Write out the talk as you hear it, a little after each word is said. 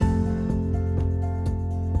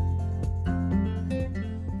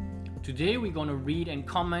Today we're going to read and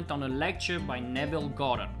comment on a lecture by Neville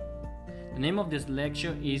Goddard. The name of this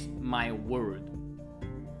lecture is My Word.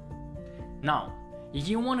 Now, if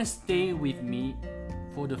you want to stay with me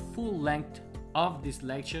for the full length of this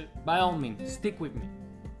lecture, by all means, stick with me.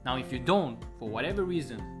 Now, if you don't, for whatever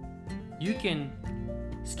reason, you can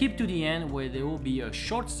skip to the end where there will be a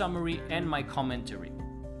short summary and my commentary.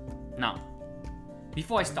 Now,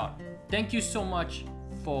 before I start, thank you so much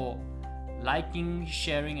for liking,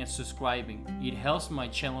 sharing, and subscribing. It helps my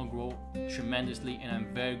channel grow tremendously, and I'm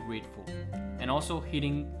very grateful. And also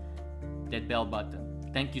hitting that bell button.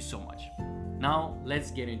 Thank you so much. Now, let's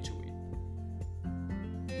get into it.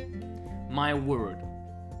 My word.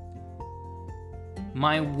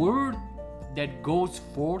 My word that goes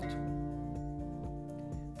forth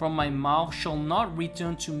from my mouth shall not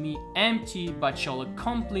return to me empty, but shall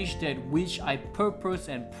accomplish that which I purpose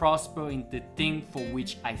and prosper in the thing for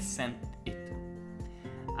which I sent it.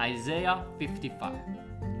 Isaiah 55.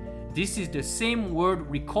 This is the same word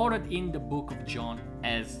recorded in the book of John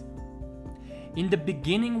as, "In the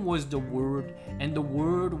beginning was the Word, and the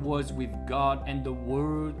Word was with God, and the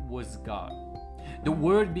Word was God. The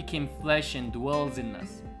Word became flesh and dwells in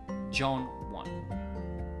us." John 1.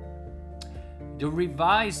 The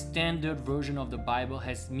Revised Standard Version of the Bible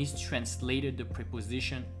has mistranslated the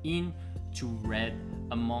preposition "in" to "read"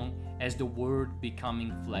 among as the Word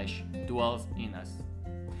becoming flesh dwells in us.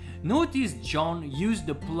 Notice John used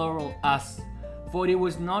the plural "us," for it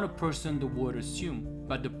was not a person the word assumed,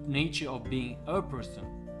 but the nature of being a person.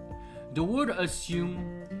 The word assumed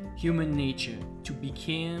human nature to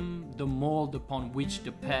become the mold upon which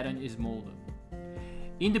the pattern is molded.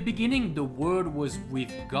 In the beginning, the Word was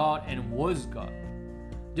with God and was God.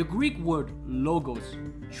 The Greek word logos,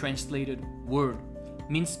 translated word,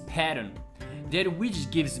 means pattern, that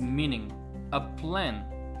which gives meaning, a plan.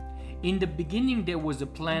 In the beginning, there was a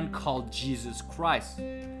plan called Jesus Christ.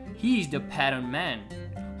 He is the pattern man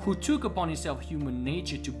who took upon himself human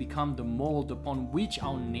nature to become the mold upon which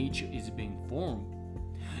our nature is being formed.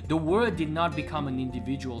 The Word did not become an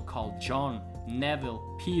individual called John, Neville,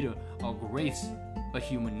 Peter, or Grace, but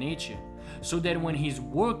human nature, so that when his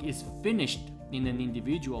work is finished in an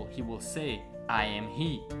individual, he will say, "I am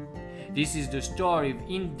he." This is the story of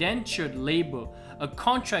indentured labor, a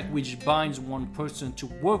contract which binds one person to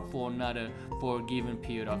work for another for a given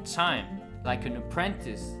period of time, like an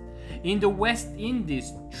apprentice. In the West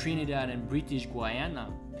Indies, Trinidad and British Guiana,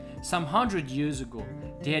 some 100 years ago,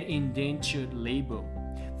 they had indentured labor.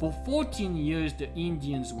 For 14 years, the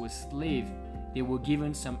Indians were slaves. They were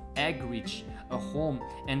given some acreage, a home,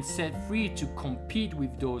 and set free to compete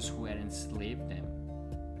with those who had enslaved them.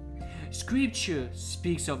 Scripture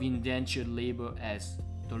speaks of indentured labor as,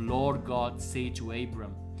 "The Lord God said to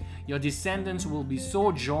Abram, your descendants will be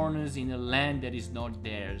sojourners in a land that is not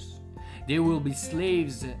theirs. They will be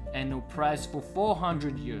slaves and oppressed for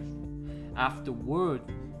 400 years. Afterward,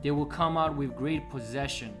 they will come out with great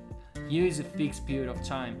possession. Here is a fixed period of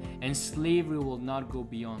time, and slavery will not go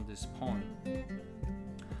beyond this point."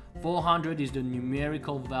 400 is the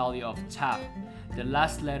numerical value of Taf, the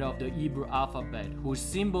last letter of the Hebrew alphabet, whose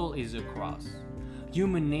symbol is a cross.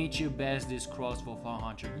 Human nature bears this cross for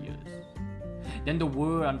 400 years. Then the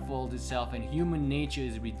Word unfolds itself, and human nature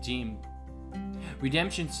is redeemed.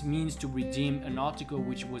 Redemption means to redeem an article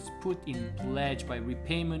which was put in pledge by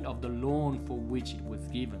repayment of the loan for which it was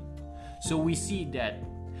given. So we see that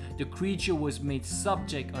the creature was made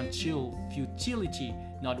subject until futility,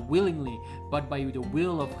 not willingly, but by the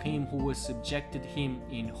will of him who was subjected him,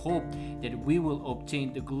 in hope that we will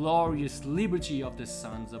obtain the glorious liberty of the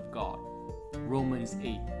sons of God. Romans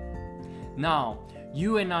 8. Now,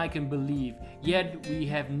 you and I can believe, yet we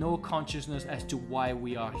have no consciousness as to why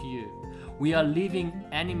we are here. We are living,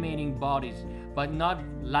 animating bodies, but not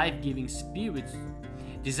life-giving spirits.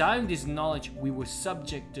 Desiring this knowledge, we were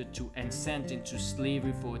subjected to and sent into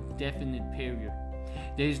slavery for a definite period.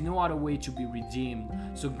 There is no other way to be redeemed,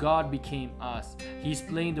 so God became us. He is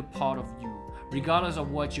playing the part of you. Regardless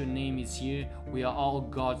of what your name is here, we are all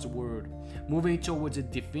God's Word, moving towards a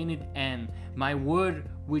definite end. My word,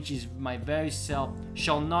 which is my very self,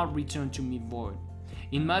 shall not return to me void.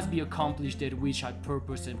 It must be accomplished that which I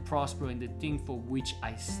purpose and prosper in the thing for which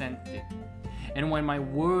I sent it. And when my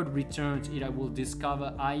word returns, I will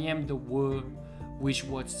discover I am the Word which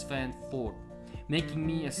was sent forth, making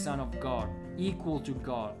me a son of God, equal to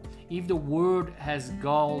God. If the Word has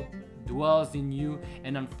gall, dwells in you,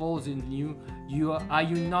 and unfolds in you, are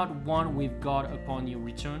you not one with God upon your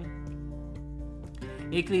return?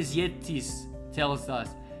 Ecclesiastes tells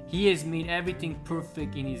us, "He has made everything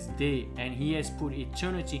perfect in his day, and he has put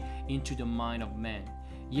eternity into the mind of man.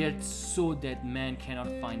 yet so that man cannot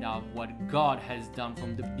find out what God has done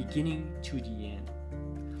from the beginning to the end.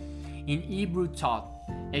 In Hebrew thought,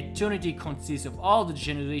 eternity consists of all the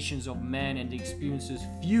generations of man and the experiences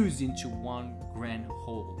fused into one grand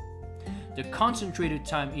whole. The concentrated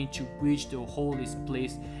time into which the whole is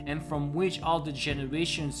placed and from which all the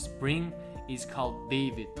generations spring is called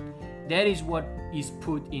David. That is what is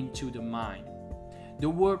put into the mind. The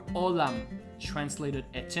word olam, translated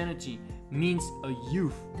eternity, means a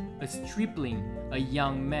youth, a stripling, a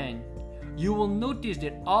young man. You will notice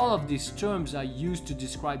that all of these terms are used to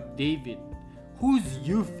describe David. Whose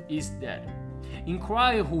youth is that?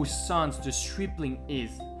 Inquire whose sons the stripling is.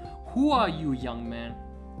 Who are you, young man?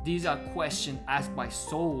 These are questions asked by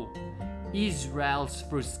Saul, Israel's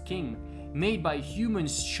first king, made by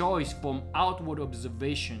human's choice from outward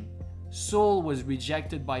observation. Saul was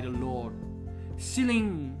rejected by the Lord.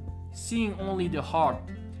 Seeing only the heart,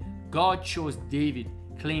 God chose David,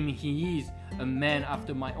 claiming he is a man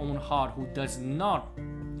after my own heart who does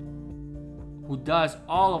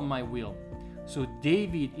all of my will. So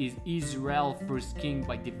David is Israel's first king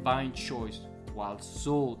by divine choice, while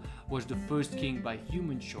Saul was the first king by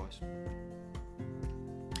human choice.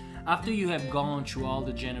 After you have gone through all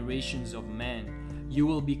the generations of man, you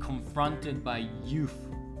will be confronted by youth,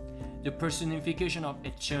 the personification of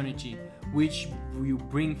eternity, which you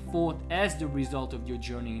bring forth as the result of your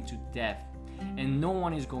journey into death. And no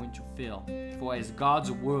one is going to fail, for as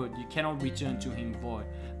God's word, you cannot return to him void,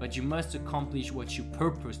 but you must accomplish what you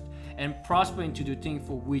purposed and prosper into the thing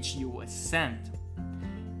for which you were sent.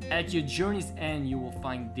 At your journey's end, you will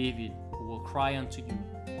find David, who will cry unto you,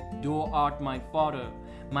 Thou art my Father,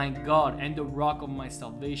 my God, and the rock of my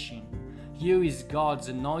salvation. Here is God's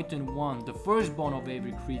anointed one, the firstborn of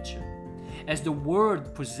every creature. As the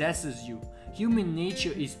word possesses you, human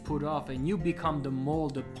nature is put off and you become the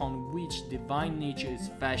mold upon which divine nature is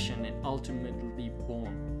fashioned and ultimately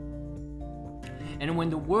born. And when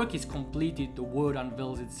the work is completed, the word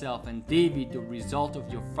unveils itself, and David, the result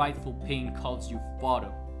of your frightful pain, calls you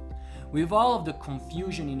Father. With all of the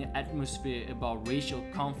confusion in the atmosphere about racial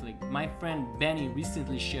conflict, my friend Benny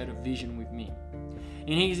recently shared a vision with me.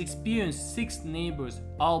 In his experience, 6 neighbors,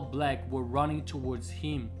 all black, were running towards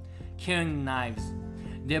him, carrying knives.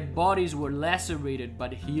 Their bodies were lacerated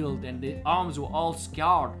but healed, and their arms were all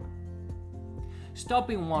scarred.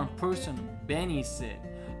 Stopping one person, Benny said,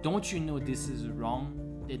 Don't you know this is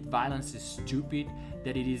wrong? That violence is stupid?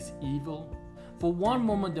 That it is evil? For one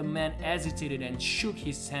moment the man hesitated and shook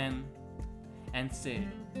his hand and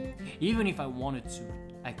said, Even if I wanted to,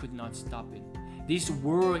 I could not stop it. This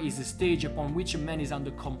world is a stage upon which a man is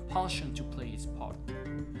under compulsion to play his part.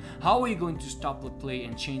 How are you going to stop the play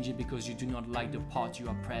and change it because you do not like the part you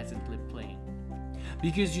are presently playing?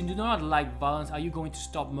 Because you do not like violence, are you going to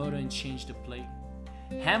stop murder and change the play?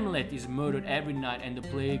 Hamlet is murdered every night and the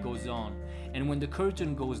play goes on, and when the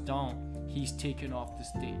curtain goes down, he is taken off the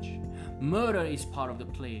stage. Murder is part of the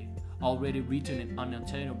play, already written and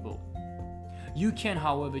unattainable. You can,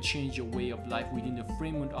 however, change your way of life within the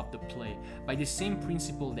framework of the play by the same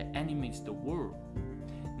principle that animates the world.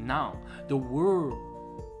 Now, the world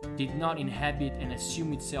did not inhabit and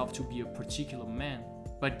assume itself to be a particular man,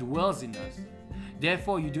 but dwells in us.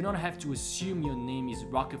 Therefore, you do not have to assume your name is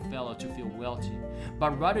Rockefeller to feel wealthy,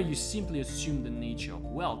 but rather you simply assume the nature of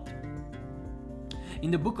wealth. In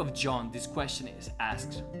the book of John, this question is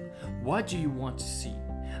asked, What do you want to see?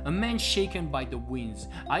 A man shaken by the winds?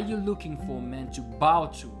 Are you looking for a man to bow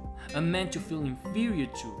to? A man to feel inferior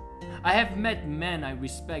to? I have met men I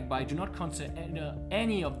respect, but I do not consider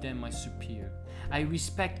any of them my superior. I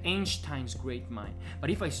respect Einstein's great mind, but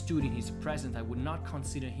if I stood in his presence, I would not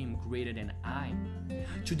consider him greater than I.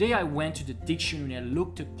 Today I went to the dictionary and I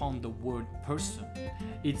looked upon the word person.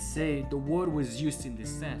 It said the word was used in this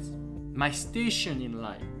sense. My station in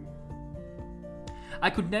life. I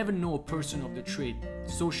could never know a person of the trade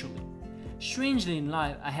socially. Strangely in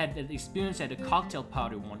life, I had an experience at a cocktail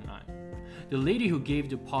party one night. The lady who gave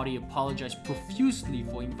the party apologized profusely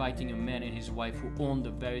for inviting a man and his wife who owned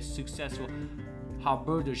a very successful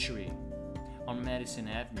haberdashery on Madison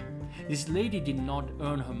Avenue. This lady did not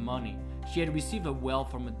earn her money. She had received her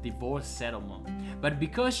wealth from a divorce settlement. But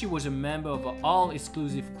because she was a member of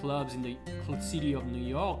all-exclusive clubs in the city of New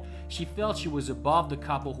York, she felt she was above the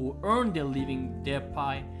couple who earned their living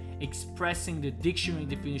thereby expressing the dictionary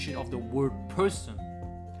definition of the word person.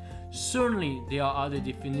 Certainly, there are other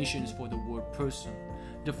definitions for the word person.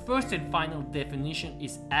 The first and final definition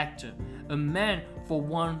is actor, a man for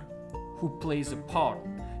one who plays a part.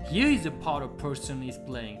 Here is the part a person is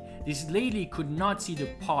playing. This lady could not see the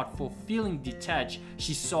part, for feeling detached,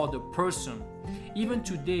 she saw the person. Even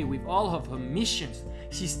today, with all of her missions,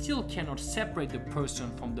 she still cannot separate the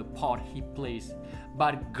person from the part he plays.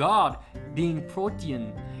 But God, being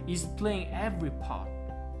protean, is playing every part.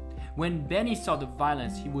 When Benny saw the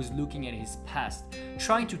violence, he was looking at his past,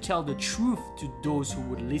 trying to tell the truth to those who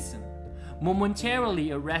would listen.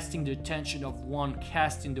 Momentarily arresting the attention of one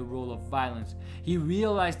cast in the role of violence, he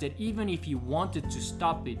realized that even if he wanted to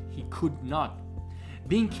stop it, he could not.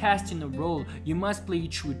 Being cast in a role, you must play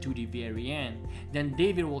it through to the very end. Then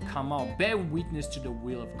David will come out, bear witness to the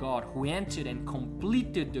will of God, who entered and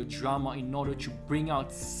completed the drama in order to bring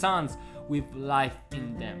out sons with life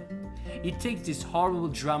in them. It takes this horrible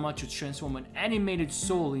drama to transform an animated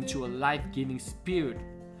soul into a life-giving spirit.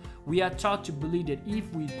 We are taught to believe that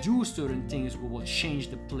if we do certain things, we will change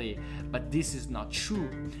the play, but this is not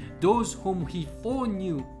true. Those whom he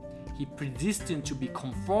foreknew, he predestined to be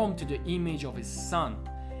conformed to the image of his Son,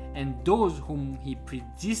 and those whom he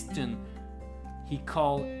predestined, he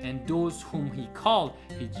called, and those whom he called,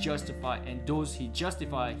 he justified, and those he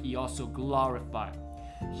justified, he also glorified.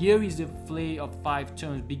 Here is the play of 5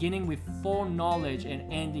 terms, beginning with foreknowledge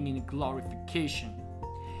and ending in glorification.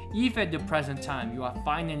 If at the present time you are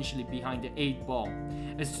financially behind the 8 ball,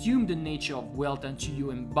 assume the nature of wealth until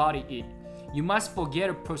you embody it. You must forget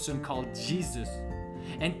a person called Jesus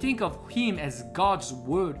and think of him as God's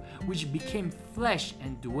word, which became flesh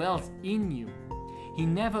and dwells in you. He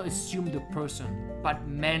never assumed the person, but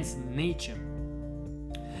man's nature.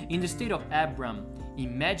 In the state of Abraham,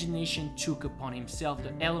 imagination took upon himself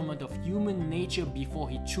the element of human nature before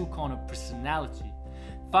he took on a personality.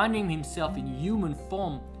 Finding himself in human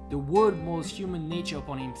form, the Word molds human nature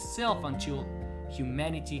upon himself until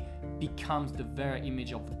humanity becomes the very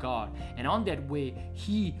image of God. And on that way,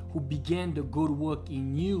 he who began the good work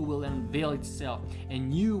in you will unveil itself,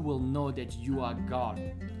 and you will know that you are God.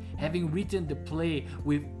 Having written the play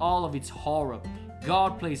with all of its horror,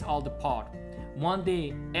 God plays all the part. One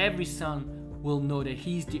day, every son will know that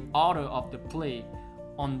he is the author of the play.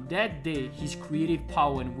 On that day, his creative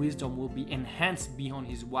power and wisdom will be enhanced beyond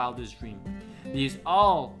his wildest dream. This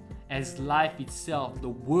all, as life itself, the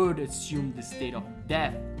Word assumed the state of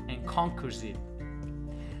death and conquers it.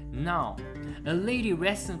 Now, a lady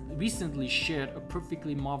recently shared a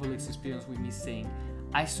perfectly marvelous experience with me, saying,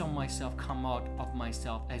 I saw myself come out of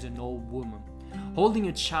myself as an old woman, holding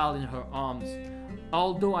a child in her arms.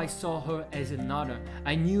 Although I saw her as another,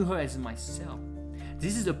 I knew her as myself.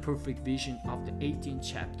 This is a perfect vision of the 18th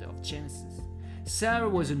chapter of Genesis. Sarah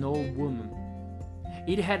was an old woman.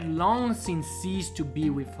 It had long since ceased to be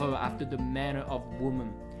with her after the manner of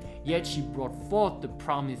woman, yet she brought forth the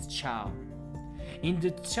promised child. In the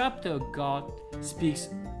chapter, God speaks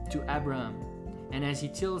to Abraham, and as he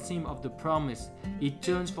tells him of the promise, it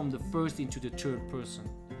turns from the first into the third person.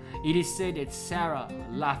 It is said that Sarah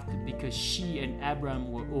laughed because she and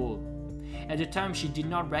Abraham were old. At the time, she did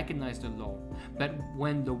not recognize the Lord, but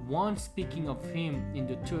when the one speaking of him in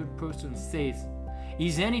the third person says,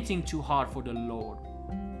 Is anything too hard for the Lord?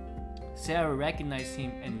 Sarah recognized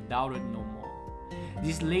him and doubted no more.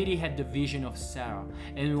 This lady had the vision of Sarah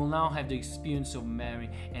and will now have the experience of Mary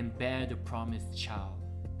and bear the promised child.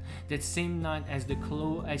 That same night, as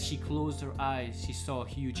she closed her eyes, she saw a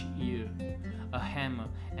huge ear, a hammer,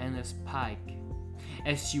 and a spike.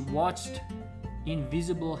 As she watched,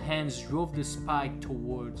 invisible hands drove the spike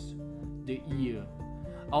towards the ear.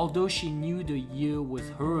 Although she knew the ear was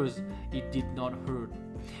hers, it did not hurt.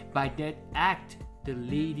 By that act, the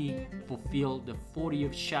lady fulfilled the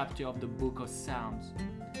 40th chapter of the book of Psalms.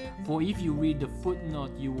 For if you read the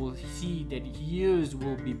footnote, you will see that ears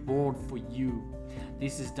will be bored for you.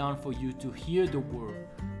 This is done for you to hear the word,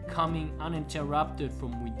 coming uninterrupted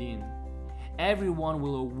from within. Everyone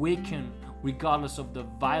will awaken regardless of the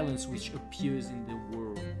violence which appears in the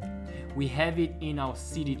world. We have it in our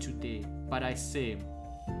city today, but I say,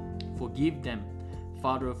 forgive them,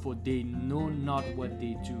 Father, for they know not what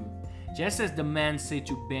they do. Just as the man said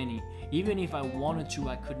to Benny, even if I wanted to,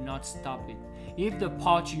 I could not stop it. If the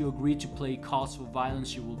part you agreed to play calls for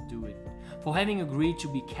violence, you will do it. For having agreed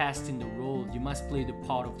to be cast in the role, you must play the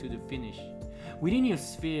part to the finish. Within your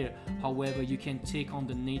sphere, however, you can take on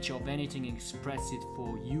the nature of anything and express it,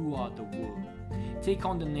 for you are the world. Take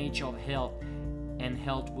on the nature of health, and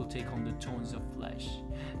health will take on the tones of flesh.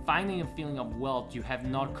 Finding a feeling of wealth, you have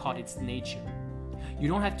not caught its nature. You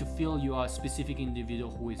don't have to feel you are a specific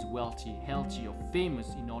individual who is wealthy, healthy, or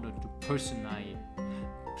famous in order to personify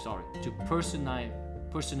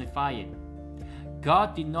it.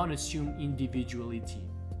 God did not assume individuality,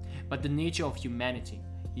 but the nature of humanity.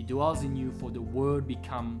 He dwells in you, for the Word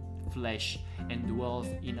become flesh and dwells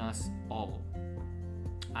in us all.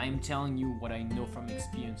 I am telling you what I know from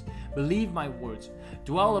experience. Believe my words.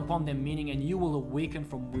 Dwell upon their meaning, and you will awaken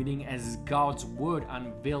from within as God's word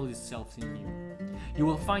unveils itself in you. You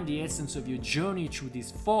will find the essence of your journey through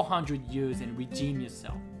these 400 years and redeem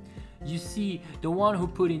yourself. You see, the one who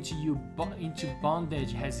put into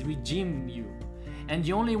bondage has redeemed you. And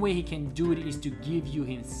the only way he can do it is to give you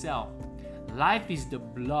himself. Life is the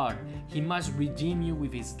blood. He must redeem you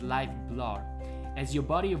with his life blood. As your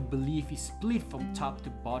body of belief is split from top to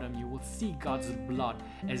bottom, you will see God's blood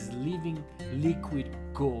as living liquid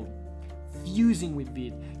gold. Fusing with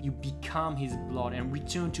it, you become his blood and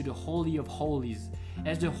return to the Holy of Holies.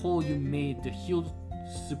 As the whole you made, the healed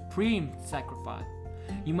supreme sacrifice.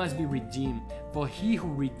 You must be redeemed, for he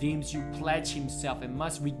who redeems you pledged himself and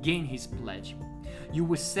must regain his pledge. You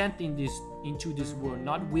were sent into this world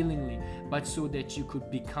not willingly, but so that you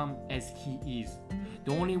could become as he is.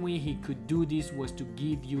 The only way he could do this was to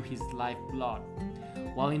give you his lifeblood.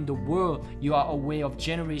 While in the world, you are aware of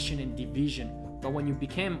generation and division, but when you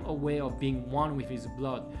became aware of being one with his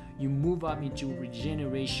blood, you move up into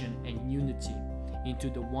regeneration and unity, into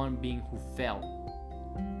the one being who fell.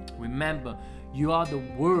 Remember, you are the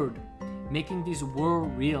Word, making this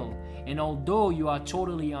world real. And although you are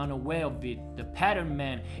totally unaware of it, the pattern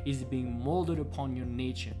man is being molded upon your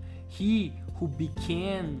nature. He who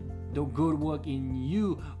began the good work in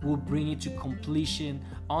you will bring it to completion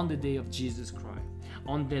on the day of Jesus Christ.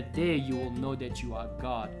 On that day, you will know that you are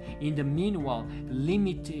God. In the meanwhile,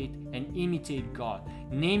 imitate and imitate God.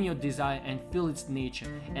 Name your desire and feel its nature.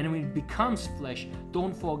 And when it becomes flesh,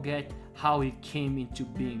 don't forget how it came into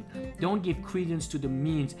being. Don't give credence to the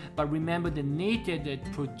means, but remember the nature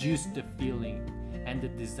that produced the feeling and the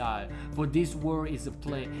desire. For this world is a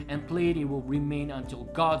play, and played it will remain until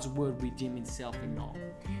God's word redeem itself in all.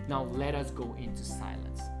 Now let us go into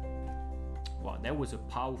silence. Wow, that was a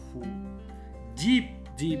powerful, deep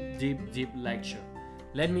lecture.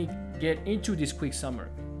 Let me get into this quick summary.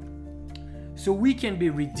 So we can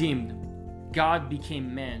be redeemed. God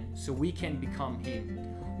became man, so we can become him.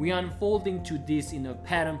 We are unfolding to this in a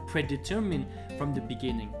pattern predetermined from the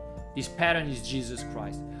beginning. This pattern is Jesus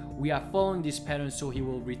Christ. We are following this pattern so he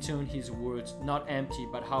will return his words, not empty,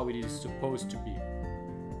 but how it is supposed to be.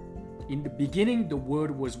 In the beginning, the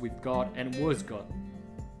Word was with God and was God.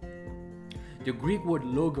 The Greek word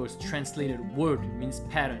logos, translated word, means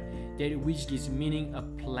pattern, that which gives meaning a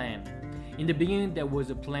plan. In the beginning, there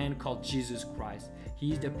was a plan called Jesus Christ.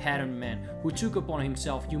 He is the pattern man who took upon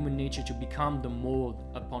himself human nature to become the mold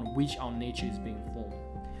upon which our nature is being formed.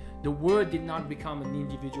 The Word did not become an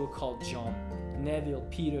individual called John, Neville,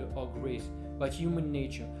 Peter, or Grace, but human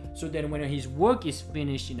nature, so that when his work is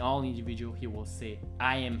finished in all individual, he will say,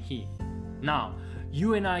 I am he. Now,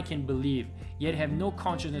 you and I can believe, yet have no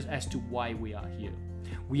consciousness as to why we are here.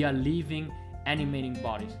 We are living, animating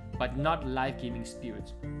bodies, but not life-giving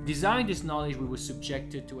spirits. Desiring this knowledge, we were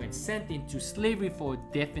subjected to and sent into slavery for a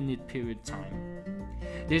definite period of time.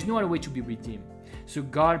 There's no other way to be redeemed. So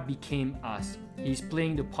God became us. He is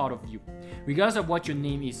playing the part of you. Regardless of what your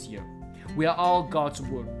name is here, we are all God's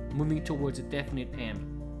word, moving towards a definite end.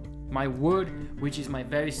 My word, which is my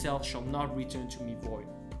very self, shall not return to me void.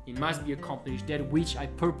 It must be accomplished, that which I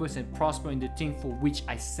purpose and prosper in the thing for which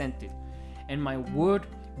I sent it. And my word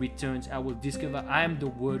returns, I will discover I am the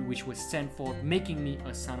word which was sent forth, making me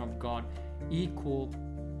a son of God, equal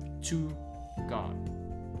to God.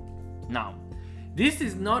 Now, this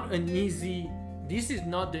is not the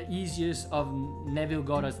easiest of Neville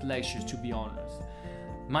Goddard's lectures, to be honest.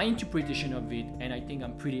 My interpretation of it, and I think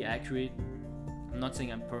I'm pretty accurate. I'm not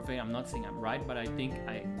saying I'm perfect, I'm not saying I'm right, but I think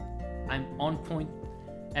I'm on point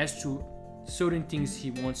as to certain things he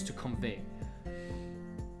wants to convey.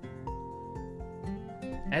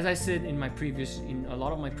 As I said in a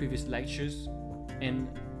lot of my previous lectures and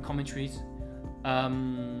commentaries,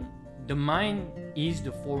 the mind is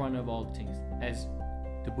the forerunner of all things, as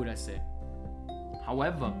the Buddha said.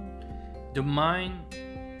 However, the mind,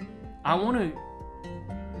 I want to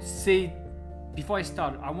say, before I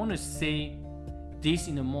start, I want to say this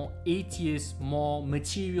in a more atheist, more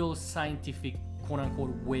material, scientific,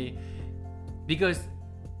 quote-unquote way, because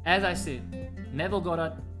as I said, Neville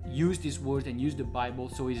Goddard used these words and used the Bible,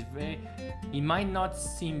 so it might not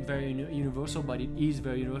seem very universal, but it is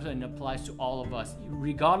very universal and applies to all of us,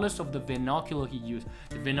 regardless of the vernacular he used.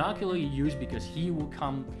 The vernacular he used because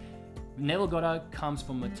Neville Goddard came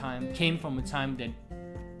from a time that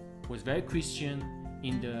was very Christian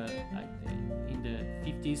in the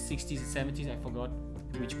 50s, 60s, 70s, I forgot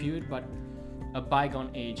which period, but a bygone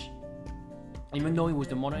age. Even though it was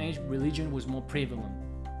the modern age, religion was more prevalent.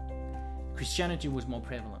 Christianity was more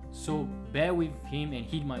prevalent. So bear with him and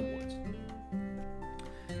heed my words.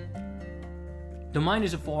 The mind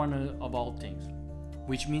is a forerunner of all things,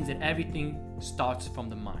 which means that everything starts from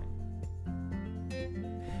the mind.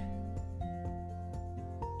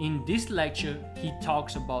 In this lecture, he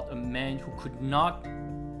talks about a man who could not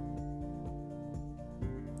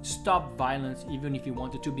stop violence even if he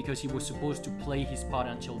wanted to, because he was supposed to play his part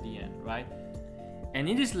until the end, right? And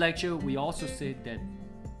in this lecture, we also said that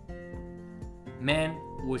man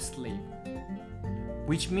was slave,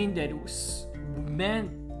 which means that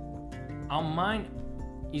our mind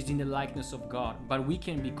is in the likeness of God, but we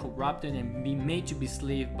can be corrupted and be made to be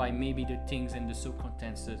slave by maybe the things and the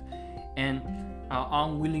circumstances and our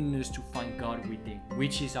unwillingness to find God within,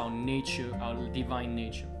 which is our nature, our divine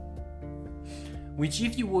nature. Which,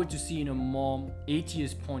 if you were to see in a more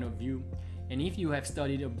atheist point of view, and if you have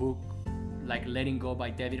studied a book like Letting Go by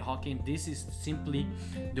David Hawkins, this is simply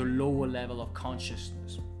the lower level of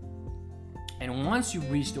consciousness. And once you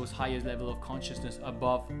reach those higher level of consciousness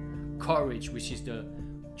above courage, which is the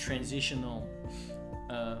transitional,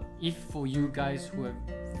 if for you guys who are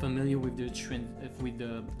familiar with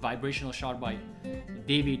the vibrational chart by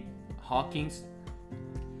David Hawkins,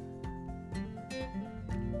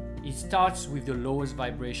 it starts with the lowest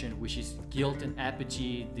vibration, which is guilt and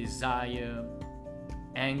apathy, desire,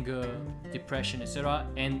 anger, depression, etc.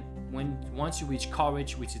 And once you reach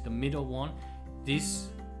courage, which is the middle one,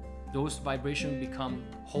 those vibrations become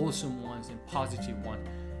wholesome ones and positive ones.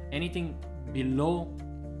 Anything below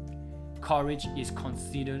courage is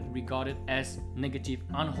regarded as negative,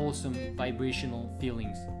 unwholesome vibrational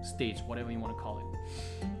feelings, states, whatever you want to call it.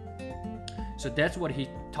 So that's what he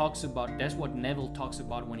talks about. That's what Neville talks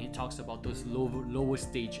about when he talks about those lower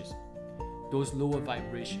stages, those lower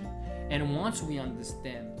vibrations. And once we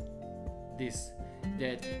understand this,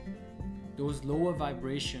 that those lower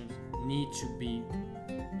vibrations need to be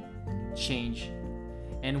changed.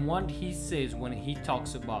 And what he says when he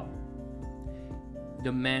talks about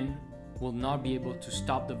the man will not be able to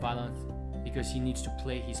stop the violence because he needs to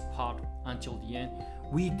play his part until the end,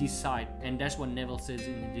 we decide, and that's what Neville says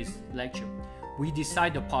in this lecture, we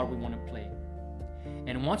decide the part we want to play.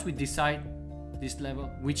 And once we decide this level,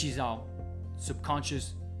 which is our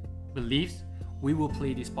subconscious beliefs, we will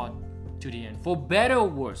play this part to the end, for better or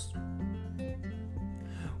worse.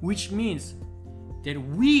 Which means that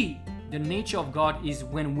the nature of God is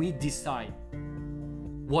when we decide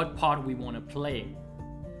what part we want to play.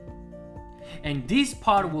 And this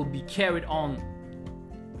part will be carried on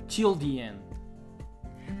till the end.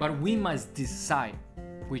 But we must decide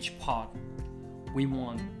which part we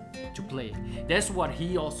want to play. That's what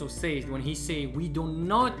he also says when he says we do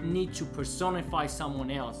not need to personify someone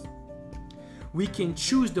else. We can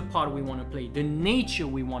choose the part we want to play, the nature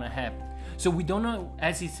we want to have. So we don't know,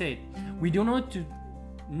 as he said, we do not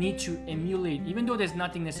need to emulate, even though there's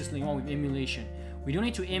nothing necessarily wrong with emulation. We don't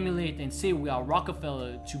need to emulate and say we are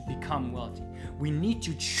Rockefeller to become wealthy. We need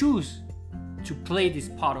to choose to play this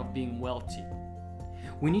part of being wealthy.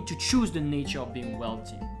 We need to choose the nature of being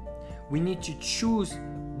wealthy. We need to choose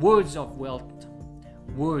words of wealth,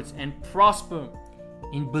 words, and prosper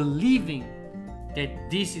in believing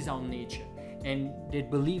that this is our nature and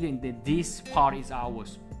that believing that this part is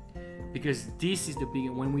ours. Because this is the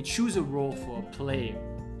beginning. When we choose a role for a play,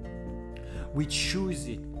 we choose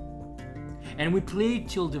it. And we play it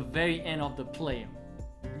till the very end of the play.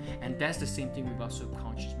 And that's the same thing with our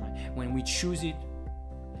subconscious mind. When we choose it,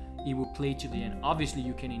 it will play to the end. Obviously,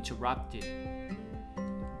 you can interrupt it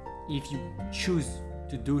if you choose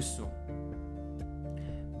to do so.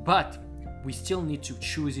 But we still need to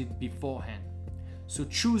choose it beforehand. So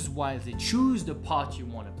choose wisely. Choose the part you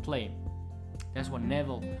want to play. That's what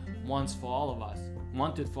Neville wanted for all of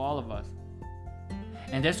us.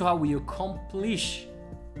 And that's how we accomplish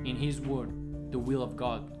in his word the will of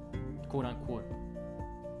God, quote unquote.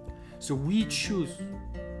 So we choose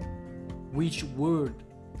which words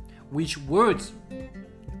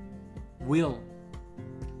will,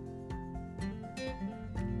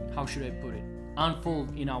 how should I put it,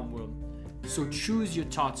 unfold in our world. So choose your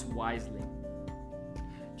thoughts wisely.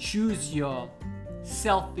 Choose your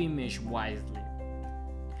self-image wisely.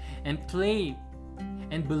 And play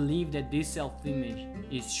and believe that this self-image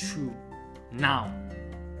is true now.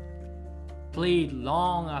 Play it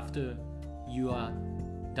long after you are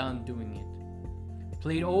done doing it.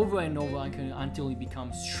 Play it over and over until it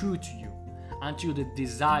becomes true to you, until the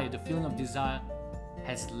feeling of desire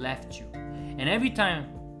has left you. And every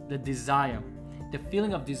time the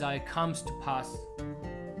feeling of desire comes to pass,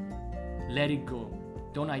 let it go.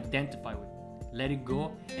 Don't identify with it. Let it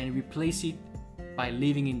go and replace it by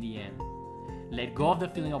living in the end. Let go of the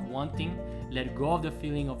feeling of wanting Let go of the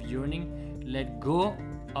feeling of yearning. Let go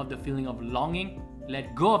of the feeling of longing.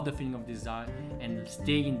 Let go of the feeling of desire and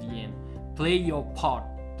stay in the end. Play your part.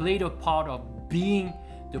 Play the part of being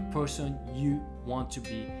the person you want to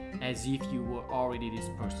be, as if you were already this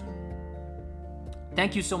person.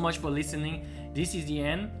 Thank you so much for listening. This is the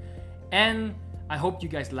end, and I hope you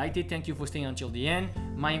guys liked it. Thank you for staying until the end.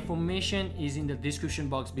 My information is in the description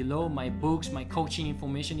box below. My books, my coaching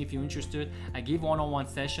information if you're interested. I give one-on-one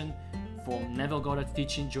session for Neville Goddard's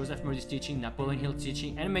teaching, Joseph Murray's teaching, Napoleon Hill's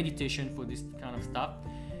teaching, and meditation for this kind of stuff.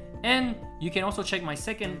 And you can also check my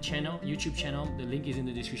second channel, YouTube channel. The link is in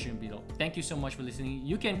the description below. Thank you so much for listening.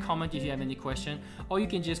 You can comment if you have any question, or you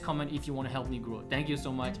can just comment if you want to help me grow. Thank you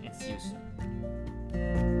so much, and see you soon.